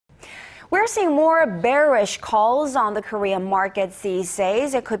We're seeing more bearish calls on the Korean markets these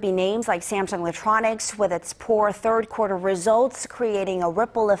days. It could be names like Samsung Electronics with its poor third quarter results creating a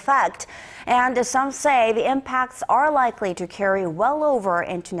ripple effect. And some say the impacts are likely to carry well over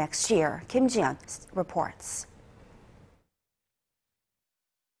into next year. Ji-yeon reports.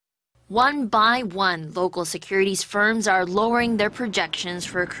 One by one, local securities firms are lowering their projections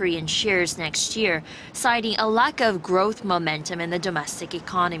for Korean shares next year, citing a lack of growth momentum in the domestic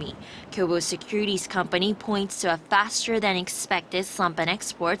economy. Kyobo Securities Company points to a faster than expected slump in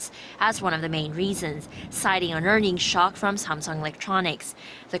exports as one of the main reasons, citing an earnings shock from Samsung Electronics.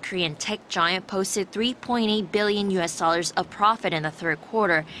 The Korean tech giant posted $3.8 billion of profit in the third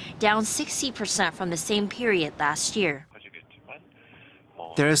quarter, down 60% from the same period last year.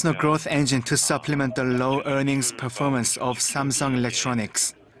 There is no growth engine to supplement the low earnings performance of Samsung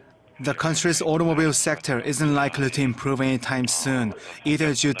Electronics. The country's automobile sector isn't likely to improve anytime soon,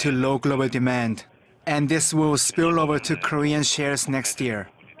 either due to low global demand, and this will spill over to Korean shares next year.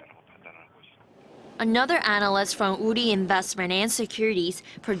 Another analyst from Uri Investment and Securities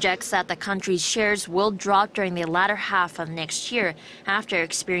projects that the country's shares will drop during the latter half of next year after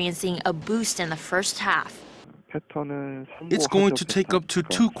experiencing a boost in the first half. It's going to take up to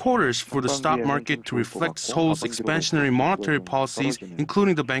 2 quarters for the stock market to reflect Seoul's expansionary monetary policies,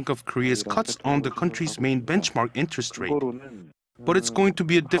 including the Bank of Korea's cuts on the country's main benchmark interest rate. But it's going to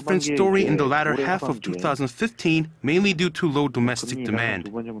be a different story in the latter half of 2015, mainly due to low domestic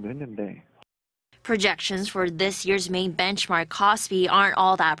demand. Projections for this year's main benchmark Kospi aren't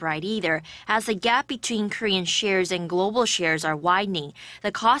all that bright either, as the gap between Korean shares and global shares are widening.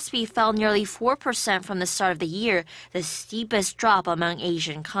 The Kospi fell nearly 4% from the start of the year, the steepest drop among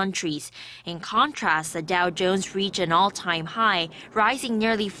Asian countries. In contrast, the Dow Jones reached an all-time high, rising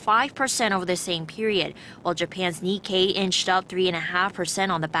nearly 5% over the same period, while Japan's Nikkei inched up 3.5%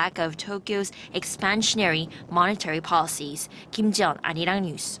 on the back of Tokyo's expansionary monetary policies. Ji-yeon, Arirang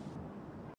News.